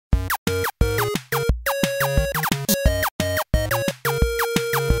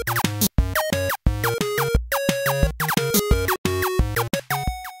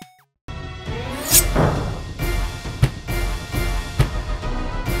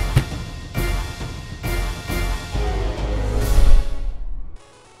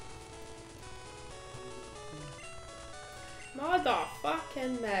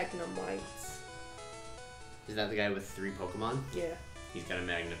that the guy with 3 Pokemon? Yeah. He's got a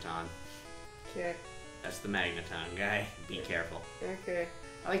Magneton. Okay. That's the Magneton guy. Be careful. Okay.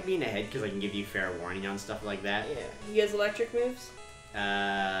 I like being ahead because I can give you fair warning on stuff like that. Yeah. He has electric moves?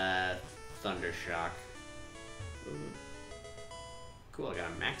 Thundershock. Cool, I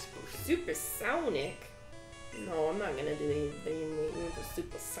got a max potion. Supersonic? No, I'm not gonna do anything with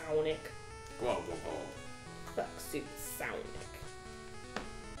Supersonic. Whoa, whoa, whoa. Fuck Supersonic.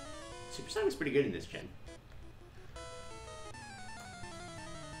 Supersonic's pretty good in this gen.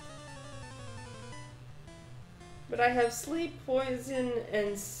 But I have sleep, poison,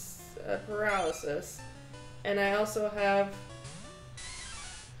 and paralysis. And I also have...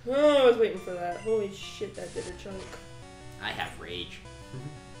 Oh, I was waiting for that. Holy shit, that did a chunk. I have rage.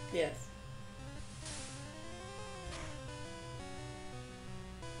 Yes.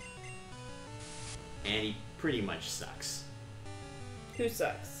 And he pretty much sucks. Who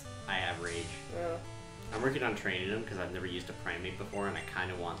sucks? I have rage. Oh. I'm working on training him because I've never used a primate before, and I kind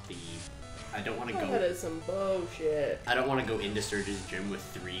of want the... I don't want to go... That is some bullshit. I don't want to go into Surge's gym with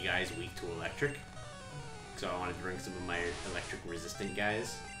 3 guys weak to electric. So I wanted to bring some of my electric resistant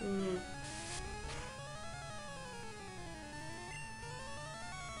guys. Mm.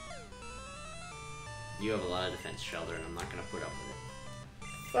 You have a lot of defense, Shelter, and I'm not going to put up with it.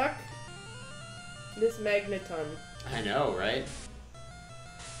 Fuck this Magneton. I know, right?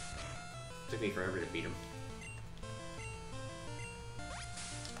 Took me forever to beat him.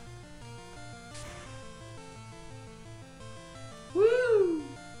 Woo!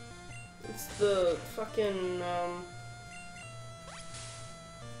 It's the fucking,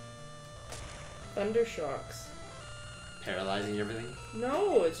 Thundershocks. Paralyzing everything?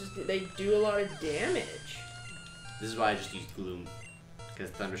 No, it's just they do a lot of damage. This is why I just used Gloom.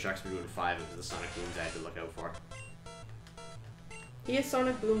 Because Thundershocks were doing 5, it was the Sonic Booms I had to look out for. He has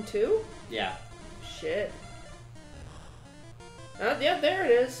Sonic Boom too? Yeah. Shit. Yeah, there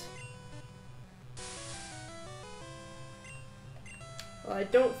it is. Well, I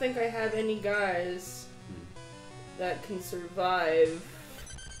don't think I have any guys that can survive.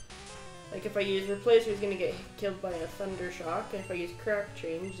 Like, if I use Replacer, he's gonna get killed by a Thundershock, and if I use Crack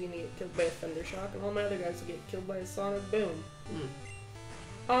Change, he's gonna get killed by a Thundershock, and all my other guys will get killed by a Sonic Boom.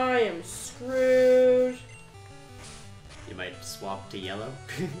 I am screwed. You might swap to yellow.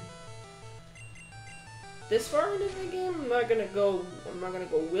 This far into the game, I'm not gonna go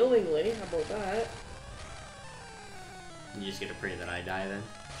willingly. How about that? You just get to pray that I die then.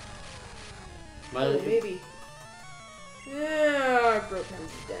 Oh, maybe. Yeah,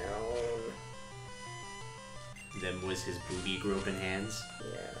 Gropin's down. Them was his booty groping hands.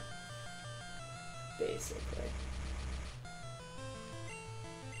 Yeah. Basically.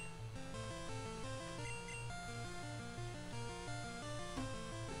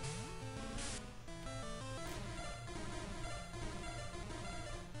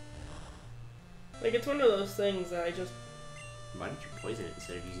 Like, it's one of those things that I just... Why don't you poison it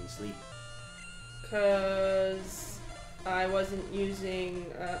instead of using sleep? 'Cause I wasn't using...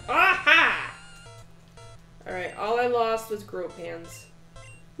 Aha! Alright, all I lost was Grope Hands.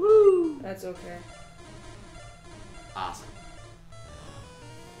 Woo! That's okay. Awesome.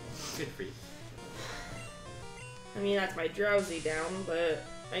 Good for you. I mean, that's my Drowsy down, but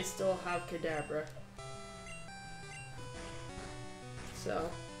I still have Kadabra.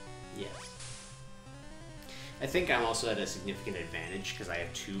 So... Yes. I think I'm also at a significant advantage because I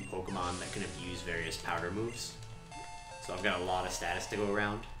have 2 Pokemon that can abuse various powder moves. So I've got a lot of status to go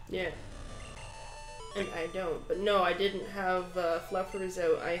around. Yeah. And I don't. But no, I didn't have Fluffers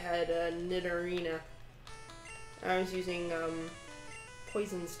out. I had Nidorina. I was using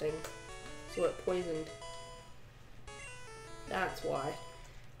Poison Sting. So it poisoned. That's why.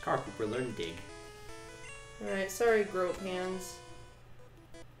 Carpooper, learn Dig. Alright, sorry, Grope Hands.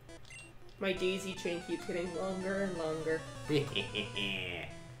 My daisy chain keeps getting longer and longer.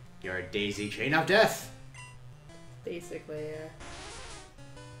 You're a daisy chain of death! Basically, yeah.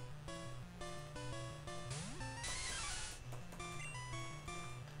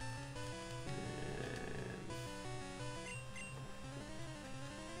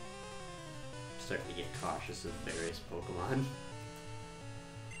 Starting to get cautious of various Pokemon.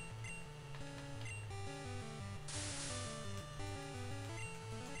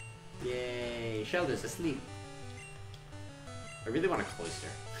 Yay, Sheldon's asleep. I really want a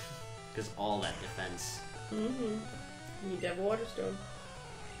Cloyster. Because all that defense. Mm-hmm. Need Devil Waterstone.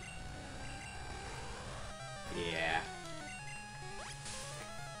 Yeah.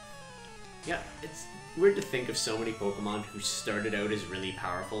 Yeah, it's weird to think of so many Pokemon who started out as really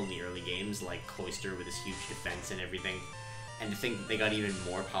powerful in the early games, like Cloyster with his huge defense and everything, And to think that they got even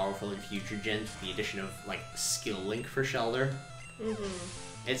more powerful in future gens with the addition of, like, Skill Link for Shellder.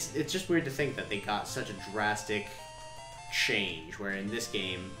 It's just weird to think that they got such a drastic change, where in this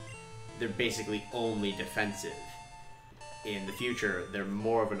game, they're basically only defensive. In the future, they're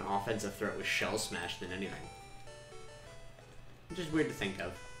more of an offensive threat with Shell Smash than anything. It's just weird to think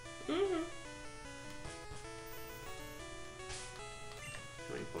of.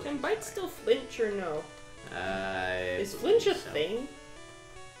 Can Bite still flinch or no? Is I flinch a believe so. thing?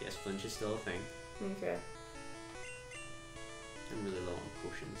 Yes, flinch is still a thing. Okay. I'm really low on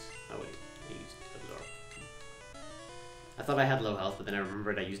potions. Oh wait, I used Absorb. I thought I had low health, but then I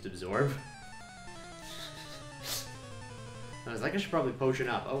remembered I used Absorb. I was like, I should probably potion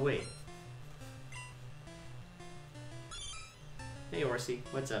up. Oh wait. Hey Orsi,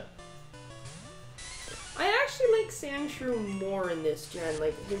 what's up? I actually like Sandshrew more in this gen.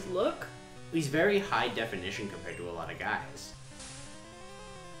 Like, his look, He's very high definition compared to a lot of guys.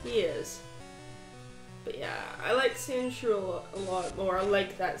 he is. But yeah, I like Sandshrew a lot more. I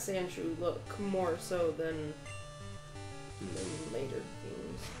like that Sandshrew look more so than later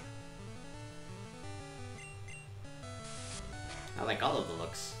themes. I like all of the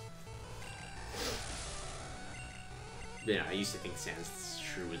looks. You know, I used to think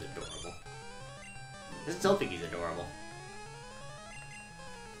Sandshrew was adorable. I still think he's adorable.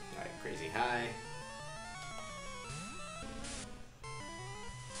 Alright, crazy high.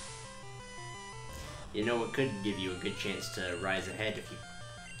 You know what could give you a good chance to rise ahead if you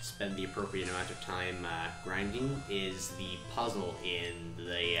spend the appropriate amount of time grinding is the puzzle in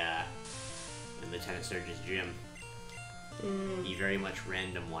the Lieutenant Surge's gym. The very much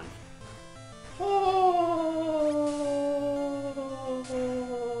random one.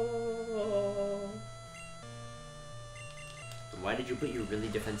 Why did you put your really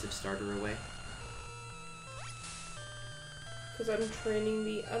defensive starter away? Because I'm training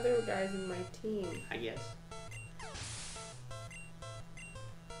the other guys in my team. I guess.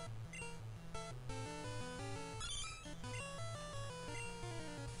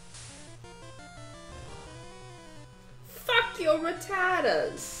 Fuck your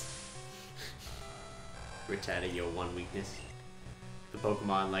Rattatas! Rattata, your one weakness. The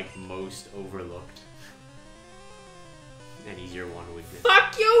Pokemon, like, most overlooked. And he's your one weakness.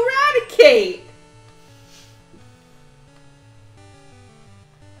 Fuck your Raticate!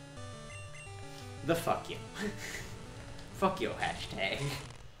 The fuck you. Fuck your hashtag.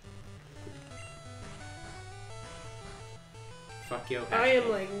 Fuck your hashtag. I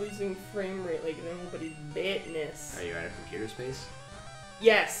am like losing frame rate like nobody's business. Are you out of computer space?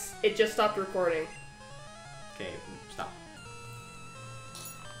 Yes, it just stopped recording. Okay, stop.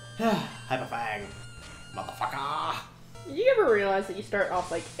 Hyperfang. Motherfucker. Did you ever realize that you start off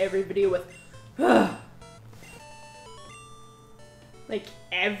like every video with like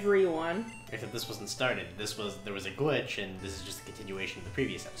everyone? Except this wasn't started. There was a glitch, and this is just a continuation of the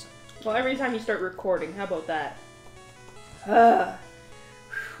previous episode. Well, every time you start recording, how about that? I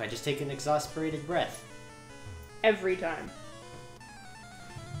just take an exasperated breath. Every time.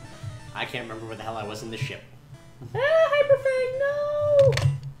 I can't remember where the hell I was in the ship. Hyperfang, no!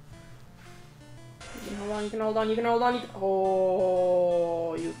 You can hold on, you can hold on, you can hold on, you can...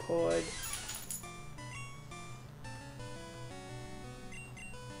 Oh, you could.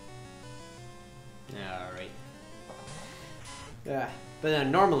 Alright. But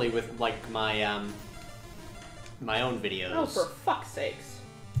normally with, like, my, my own videos... Oh, for fuck's sakes.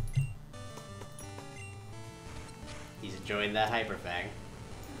 He's enjoying that Hyperfang.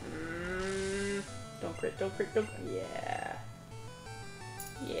 Don't crit, don't crit, don't... Yeah.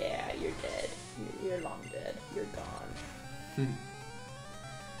 Yeah, you're dead. You're long dead. You're gone.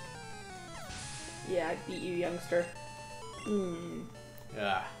 Yeah, I beat you, youngster.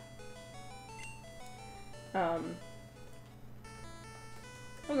 Ah.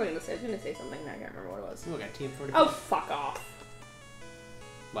 What was I gonna say? I was gonna say something, and I can't remember what it was. Oh, we got TM45. Oh, fuck off.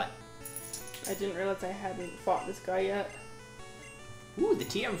 What? I didn't realize I hadn't fought this guy yet. Ooh, the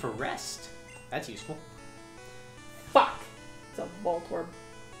TM for rest. That's useful. Fuck! It's a Voltorb.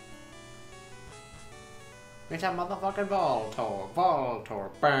 It's a motherfucking Voltorb.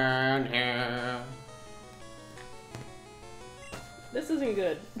 Voltorb. Burn him. This isn't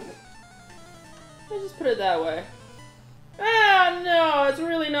good. Let's just put it that way. Ah, no, it's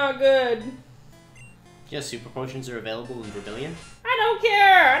really not good. Yeah, super potions are available in Vermilion. I don't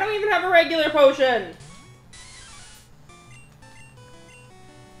care! I don't even have a regular potion!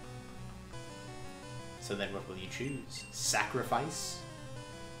 So then what will you choose? Sacrifice?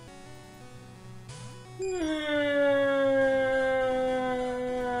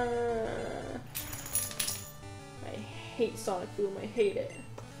 I hate Sonic Boom. I hate it.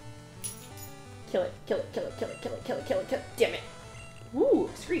 Kill it, kill it, kill it, kill it, kill it, kill it, kill it, kill it. Damn it. Woo,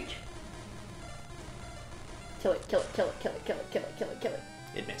 Screech. Kill it, kill it, kill it, kill it, kill it, kill it, kill it, kill it.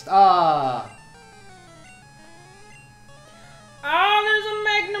 It missed. Ah! Oh, there's a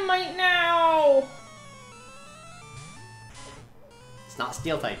Magnemite now! It's not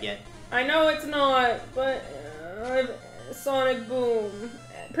Steel type yet. I know it's not, but Sonic Boom.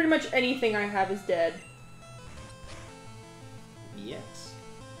 Pretty much anything I have is dead. Yes.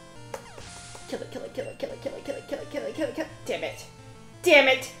 Kill it, kill it, kill it, kill it, kill it, kill it, kill it, kill it, kill it, kill it. Damn it. Damn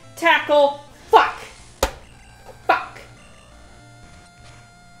it. Tackle. Fuck. Fuck.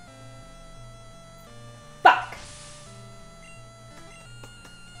 Fuck.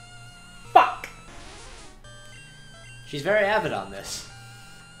 Fuck. She's very avid on this.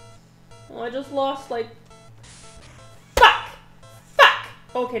 Well, I just lost, like... Fuck! Fuck!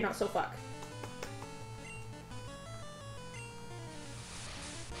 Okay, not so fuck.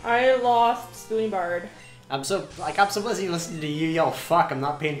 I lost Spoony Bard. I'm so busy listening to you yell fuck, I'm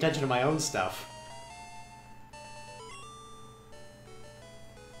not paying attention to my own stuff.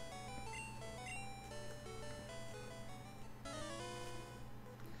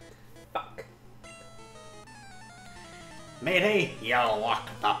 Fuck. Matey, you walk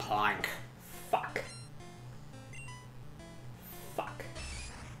the plank. Fuck. Fuck.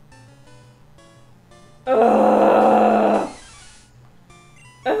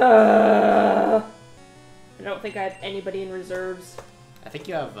 I don't think I have anybody in reserves. I think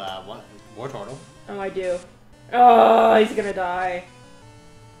you have, one War Turtle. Oh, I do. Oh, he's gonna die.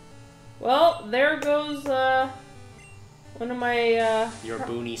 Well, there goes, one of my, Your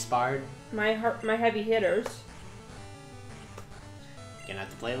Boony Spard. my heavy hitters. You're gonna have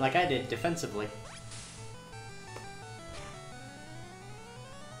to play it like I did, defensively.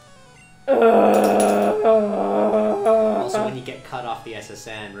 Also, when you get cut off the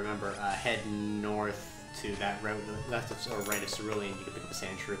SSN, remember, head north to that route, left or right of Cerulean, you can pick up a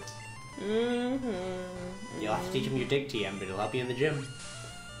Sand Shrew. You'll have to teach him your Dig TM, but it'll help you in the gym.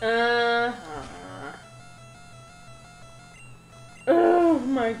 Oh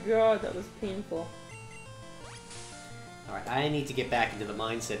my god, that was painful. Alright, I need to get back into the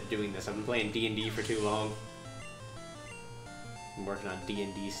mindset of doing this. I've been playing D&D for too long. I'm working on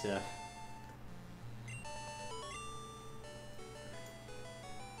D&D stuff.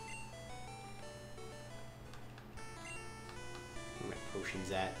 Where my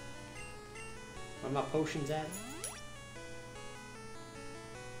potions at? Where my potions at?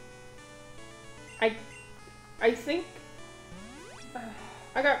 I think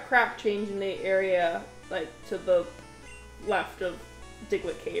I got crap change in the area, like, to the left of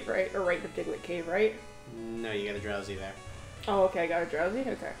Diglett Cave, right? Or right of Diglett Cave, right? No, you got a Drowsy there. Oh, okay, I got a Drowsy?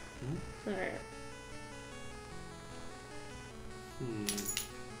 Okay. Mm-hmm. Alright.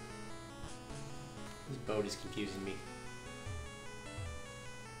 This boat is confusing me.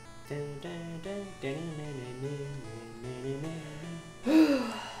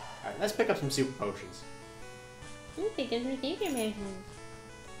 Alright, let's pick up some super potions.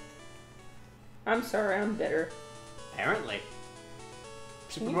 I'm sorry, I'm bitter. Apparently.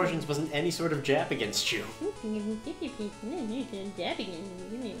 Super potions wasn't any sort of jab against you. There's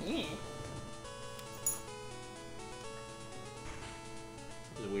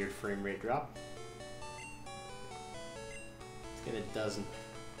a weird frame rate drop. Let's get a dozen.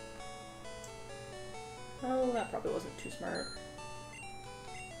 Oh, that probably wasn't too smart.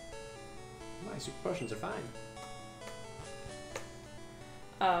 My super potions are fine.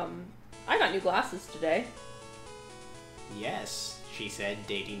 I got new glasses today. Yes, she said,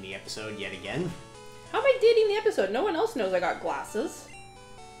 dating the episode yet again. How am I dating the episode? No one else knows I got glasses.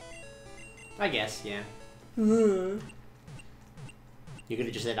 I guess, yeah. You could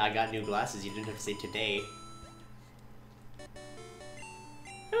have just said, I got new glasses. You didn't have to say today.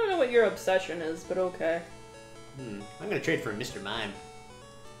 I don't know what your obsession is, but okay. I'm gonna trade for a Mr. Mime.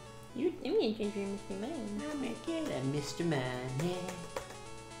 I'm gonna trade for Mr. Mime. I'm gonna get a Mr. Mime, yeah.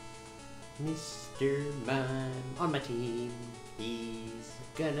 Mr. Mime on my team. He's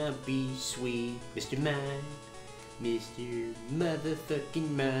gonna be sweet. Mr. Mime. Mr. Motherfucking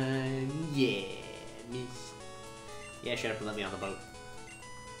Mime. Yeah, Miss. Yeah, shut up and let me on the boat.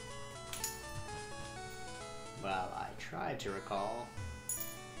 Well, I tried to recall.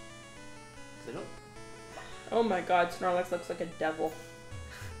 I don't... Oh my god, Snorlax looks like a devil.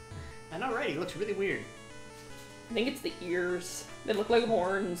 I know, right? He looks really weird. I think it's the ears. They look like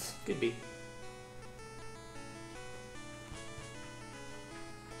horns. Could be.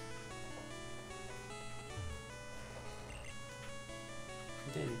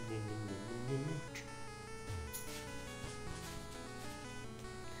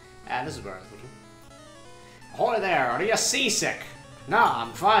 Yeah, this is where I was looking. Ahoy there, are you seasick? Nah,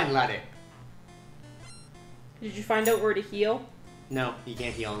 I'm fine, laddie. Did you find out where to heal? No, you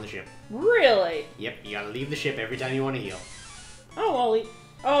can't heal on the ship. Really? Yep, you gotta leave the ship every time you want to heal. Oh, well,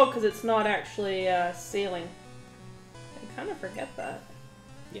 oh, because it's not actually sailing. I kind of forget that.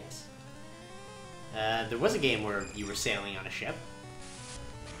 Yes. There was a game where you were sailing on a ship.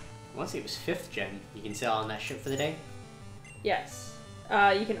 I want to say it was 5th gen. You can sail on that ship for the day. Yes.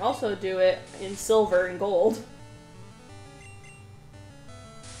 You can also do it in silver and gold.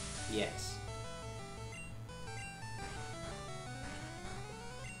 Yes.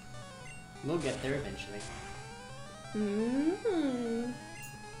 We'll get there eventually. Mm-hmm.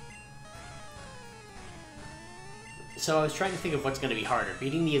 So I was trying to think of what's going to be harder,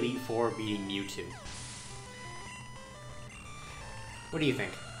 beating the Elite Four or beating Mewtwo. What do you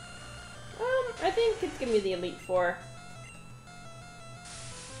think? I think it's gonna be the Elite Four.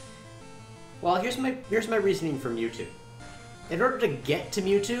 Well, here's my reasoning for Mewtwo. In order to get to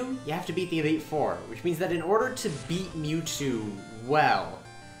Mewtwo, you have to beat the Elite Four, which means that in order to beat Mewtwo well,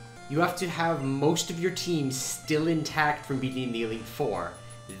 you have to have most of your team still intact from beating the Elite Four.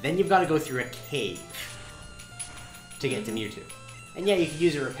 Then you've got to go through a cave to get to Mewtwo. And yeah, you could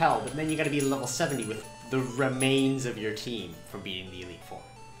use a Repel, but then you got to be level 70 with the remains of your team from beating the Elite Four.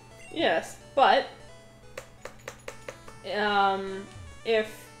 Yes, but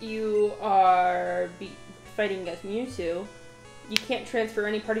if you are fighting against Mewtwo, you can't transfer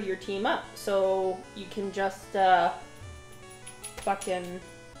any part of your team up, so you can just fucking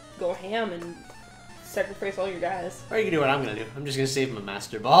go ham and sacrifice all your guys. Or you can do what I'm gonna do. I'm just gonna save my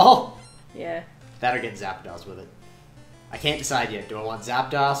Master Ball. Yeah. That or get Zapdos with it. I can't decide yet. Do I want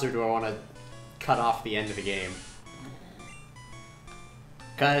Zapdos or do I want to cut off the end of the game?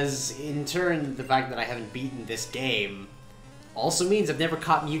 Because, in turn, the fact that I haven't beaten this game also means I've never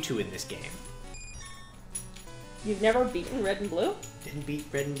caught Mewtwo in this game. You've never beaten Red and Blue? Didn't beat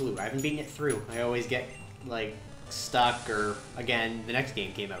Red and Blue. I haven't beaten it through. I always get, like, stuck or, again, the next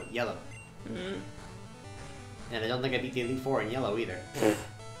game came out, Yellow. Mm. And I don't think I beat the Elite Four in Yellow either.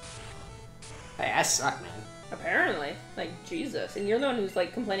 Hey, I suck, man. Apparently. Like, Jesus. And you're the one who's,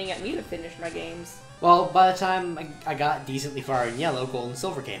 like, complaining at me to finish my games. Well, by the time I got decently far in Yellow, Gold and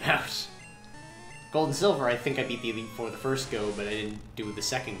Silver came out. Gold and Silver, I think I beat the Elite Four the first go, but I didn't do the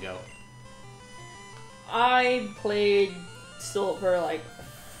second go. I played Silver, like,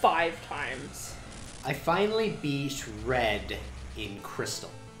 5 times. I finally beat Red in Crystal.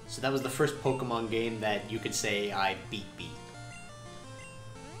 So that was the first Pokemon game that you could say I beat.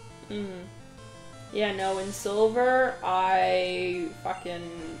 Yeah, no, in Silver, I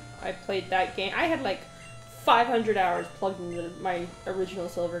played that game. I had like 500 hours plugged into my original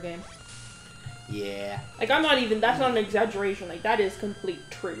Silver game. Yeah. Like, that's not an exaggeration. Like, that is complete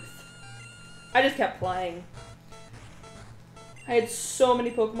truth. I just kept playing. I had so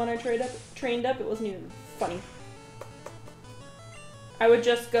many Pokemon I trained up, it wasn't even funny. I would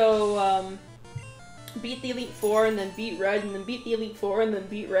just go, beat the Elite Four, and then beat Red, and then beat the Elite Four, and then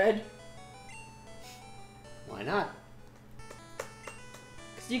beat Red. Why not?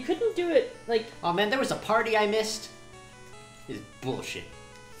 Because you couldn't do it, like... Oh man, there was a party I missed. This is bullshit.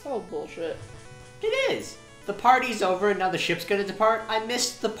 It's all bullshit. It is. The party's over and now the ship's gonna depart. I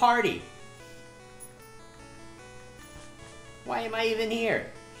missed the party. Why am I even here?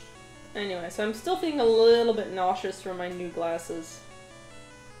 Anyway, so I'm still feeling a little bit nauseous from my new glasses.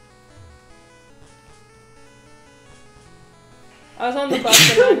 I was on the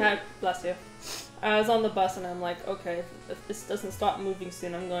bus and I had... Bless you. I was on the bus and I'm like, okay, if this doesn't stop moving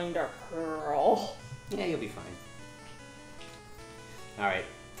soon, I'm going to hurl. Yeah, you'll be fine. Alright,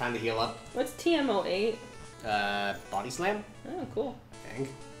 time to heal up. What's TMO8? Body Slam? Oh, cool. I think.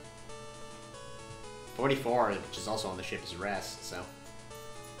 44, which is also on the ship, is Rest, so...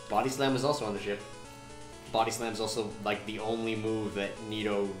 Body Slam is also on the ship. Body Slam is also, like, the only move that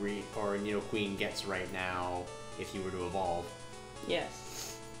Nidoqueen gets right now if you were to evolve.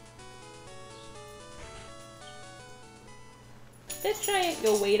 Yes. This giant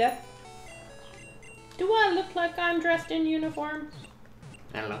Goeta. Do I look like I'm dressed in uniform?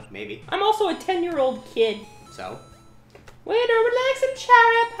 I don't know, maybe. I'm also a 10-year-old kid. So? Waiter, relax and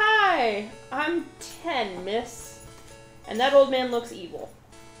cherry pie. I'm 10, miss. And that old man looks evil.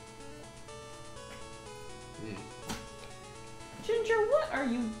 Ginger, what are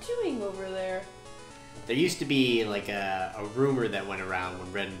you doing over there? There used to be, like, a rumor that went around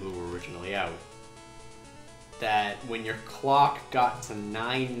when Red and Blue were originally out. That when your clock got to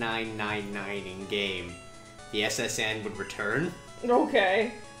 9999 in game, the SSN would return.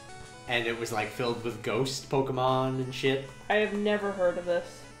 Okay. And it was, like, filled with ghost Pokemon and shit. I have never heard of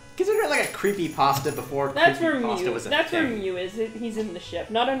this. Consider it like a creepy pasta before That's where creepypasta Mew. was a That's thing. where Mew is. He's in the ship,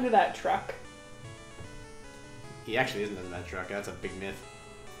 not under that truck. He actually isn't in that truck. That's a big myth.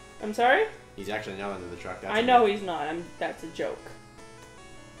 I'm sorry? He's actually not under the truck. That's I know he's not. That's a joke.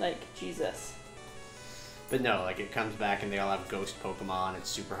 Like, Jesus. But no, like, it comes back and they all have ghost Pokemon at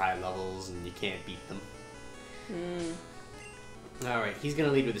super high levels and you can't beat them. Alright, he's gonna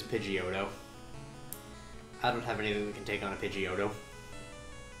lead with his Pidgeotto. I don't have anything that can take on a Pidgeotto.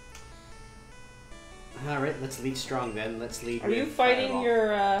 Alright, let's lead strong then. Let's lead with Are you fighting Fireball.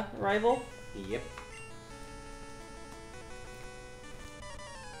 your rival? Yep.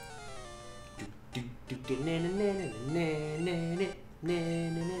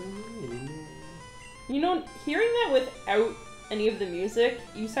 You know, hearing that without any of the music,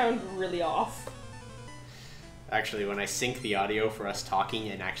 you sound really off. Actually, when I sync the audio for us talking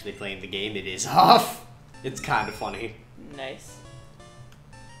and actually playing the game, it is off. It's kind of funny. Nice.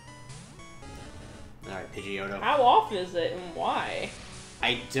 Alright, Pidgeotto. How off is it and why?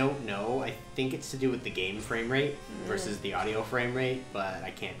 I don't know. I think it's to do with the game frame rate versus the audio frame rate, but I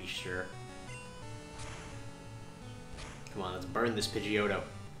can't be sure. Come on, let's burn this Pidgeotto.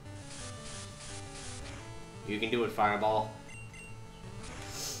 You can do it, Fireball.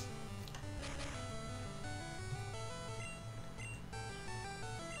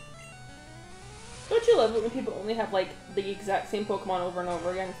 Don't you love it when people only have, like, the exact same Pokemon over and over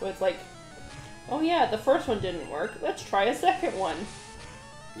again? So it's like, oh yeah, the first one didn't work. Let's try a second one.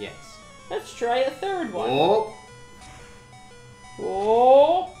 Yes. Let's try a third one. Oh!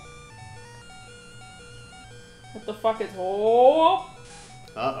 Oh! What the fuck is... Oh!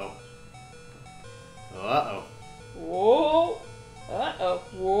 Uh-oh. Uh-oh. Whoa! Uh-oh.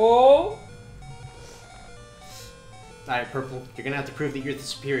 Whoa! Alright, Purple, you're gonna have to prove that you're the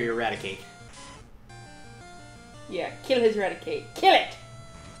superior Eradicate. Yeah, kill his Raticate. Kill it!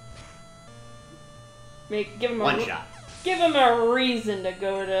 Give him a... One shot. Give him a reason to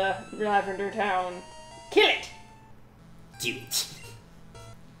go to Lavender Town. Kill it! Do it.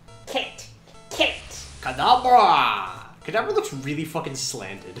 Kill it! Kill it! Kadabra! Kadabra looks really fucking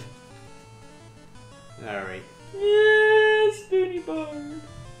slanted. Alright. Yeah, Spoony Bar.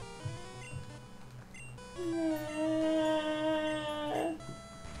 Yeah.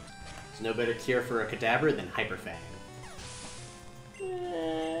 There's no better cure for a Kadabra than Hyperfang.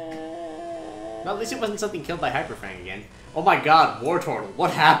 Well, at least it wasn't something killed by Hyperfang again. Oh my god, Wartortle, what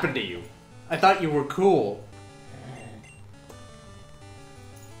happened to you? I thought you were cool.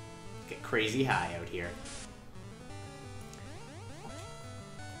 Get crazy high out here.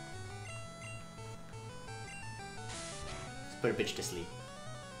 Let's put a bitch to sleep.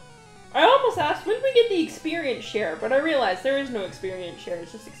 I almost asked when we get the experience share, but I realized there is no experience share,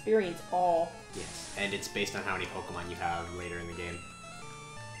 it's just experience all. Yes, and it's based on how many Pokemon you have later in the game.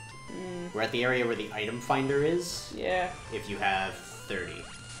 We're at the area where the item finder is. Yeah. If you have 30.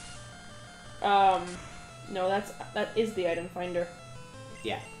 No, that is the item finder.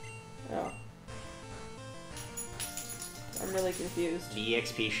 Yeah. Oh. I'm really confused. The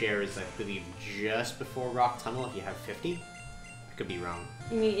EXP share is, I believe, just before Rock Tunnel if you have 50. I could be wrong.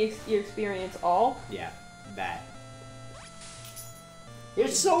 You mean your experience all? Yeah, that.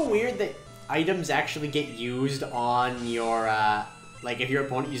 It's so weird that items actually get used on your, like, if your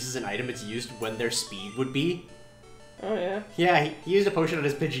opponent uses an item, it's used when their speed would be. Oh, yeah. Yeah, he used a potion on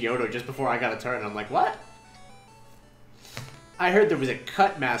his Pidgeotto just before I got a turn, and I'm like, what? I heard there was a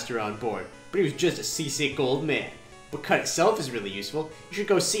Cut Master on board, but he was just a seasick old man. But Cut itself is really useful. You should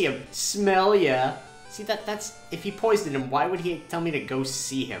go see him. Smell ya. See, that's... If he poisoned him, why would he tell me to go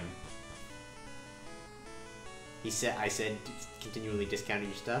see him? I said, continually discounting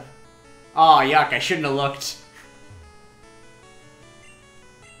your stuff. Oh, yuck, I shouldn't have looked.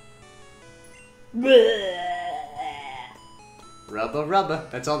 Rubba rubba.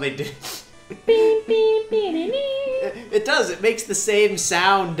 That's all they did. It does. It makes the same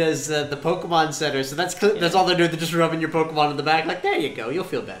sound as the Pokemon Center, so that's all they're doing. They're just rubbing your Pokemon in the back. Like, there you go. You'll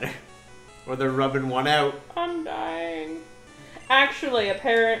feel better. Or they're rubbing one out. I'm dying. Actually,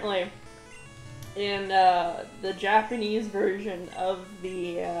 apparently, in the Japanese version of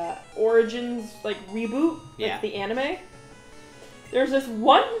the Origins reboot, the anime, there's this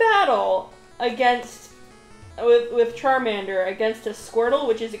one battle against with Charmander against a Squirtle,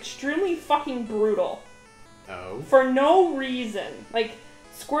 which is extremely fucking brutal. Oh. For no reason. Like,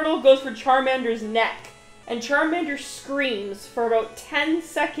 Squirtle goes for Charmander's neck, and Charmander screams for about 10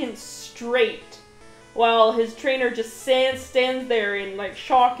 seconds straight, while his trainer just stands there in,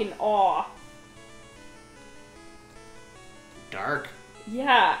 shock and awe. Dark.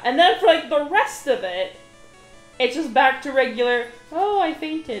 Yeah, and then for, the rest of it, It's just back to regular, oh, I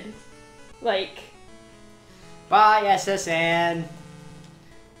fainted. Like... Bye, SSN.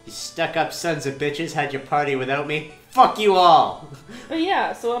 You stuck-up sons of bitches had your party without me. Fuck you all! But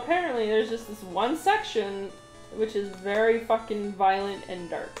yeah, so apparently there's just this one section which is very fucking violent and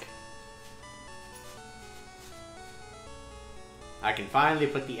dark. I can finally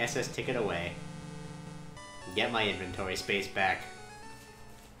put the SS ticket away. Get my inventory space back.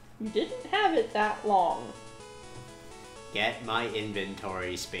 You didn't have it that long. Get my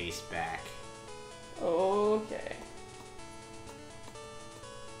inventory space back. Okay.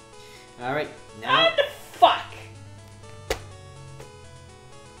 Alright, now... And fuck!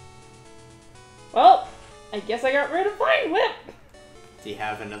 Well, I guess I got rid of Vine Whip! Do you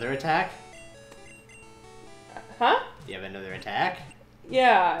have another attack? Huh? Do you have another attack?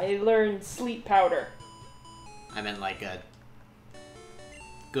 Yeah, I learned Sleep Powder. I meant like a...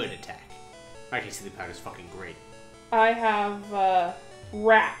 good attack. Actually, Sleep Powder's fucking great. I have,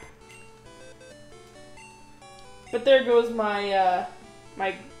 Wrap. But there goes my,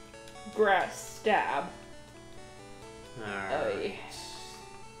 my grass stab. Alright.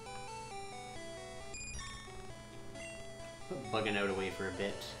 Put bugging out away for a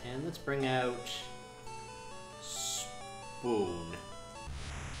bit. And let's bring out... Spoon.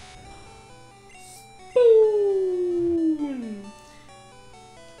 Spoon!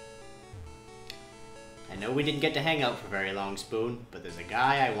 I know we didn't get to hang out for very long, Spoon, but there's a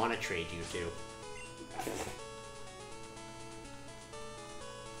guy I want to trade you to.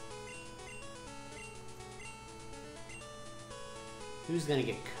 Who's gonna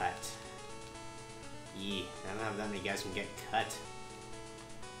get cut? Yee, I don't have that many guys who can get cut.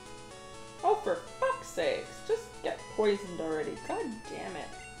 Oh, for fuck's sakes. Just get poisoned already. God damn it.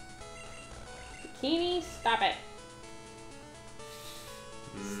 Bikini, stop it.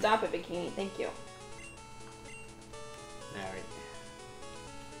 Stop it, Bikini. Thank you. Alright.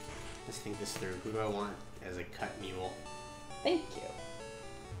 Let's think this through. Who do I want as a cut mule? Thank you.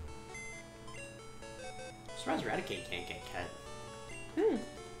 I'm surprised Eradicate can't get cut. Hmm.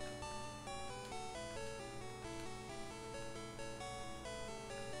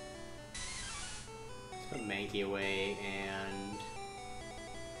 Let's put Mankey away and...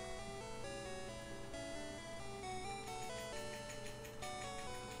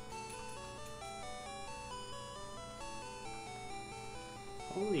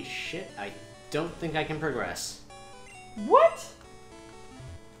 Holy shit, I don't think I can progress. What?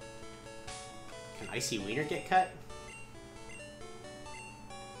 Can Icy Wiener get cut?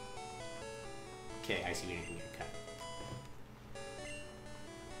 Okay, Icy Wiener can get cut.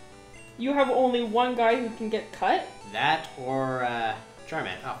 You have only one guy who can get cut? That or,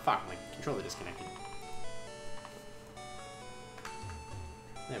 Charmander. Oh, fuck, my controller disconnected.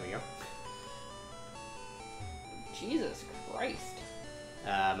 There we go. Jesus Christ.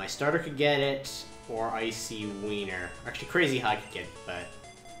 My starter could get it, or Icy Wiener. Actually, Crazy High could get it, but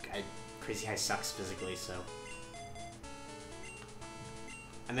Crazy High sucks physically, so...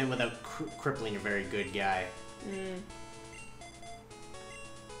 I meant without crippling a very good guy. I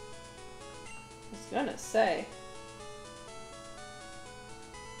was gonna say.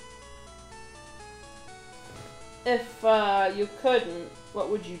 If you couldn't, what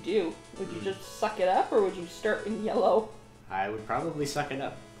would you do? Would you just suck it up, or would you start in yellow? I would probably suck it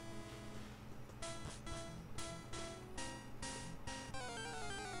up.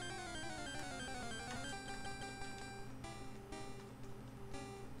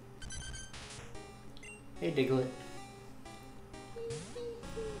 Hey, Diglett.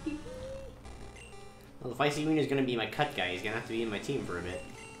 Well, if Icy Wiener's gonna be my cut guy, he's gonna have to be in my team for a bit.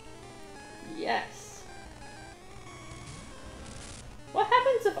 Yes. What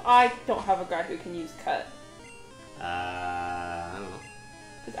happens if I don't have a guy who can use cut? I don't know.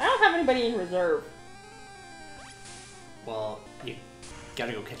 Because I don't have anybody in reserve. Well, you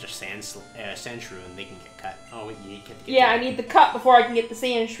gotta go catch a sand shrew and they can get cut. Oh, wait, you need to get Yeah, I need the cut before I can get the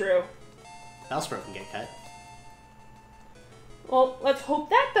sand shrew. Bellsprout can get cut. Well, let's hope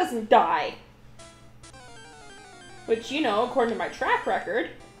that doesn't die. Which, you know, according to my track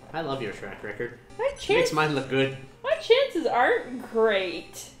record... I love your track record. It makes mine look good. My chances aren't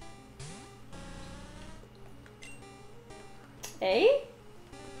great. Eh?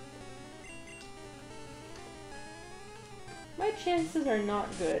 My chances are not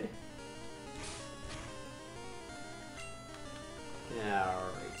good. Alright.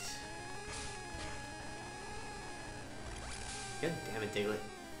 God damn it, Diglett.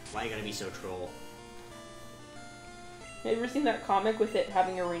 Why you gotta be so troll? Have you ever seen that comic with it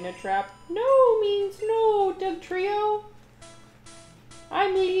having arena trap? No means no, Dugtrio.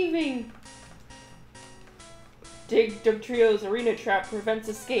 I'm leaving. Dugtrio's arena trap prevents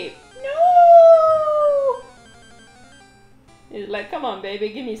escape. No! He's like, come on, baby,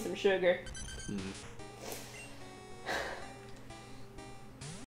 give me some sugar.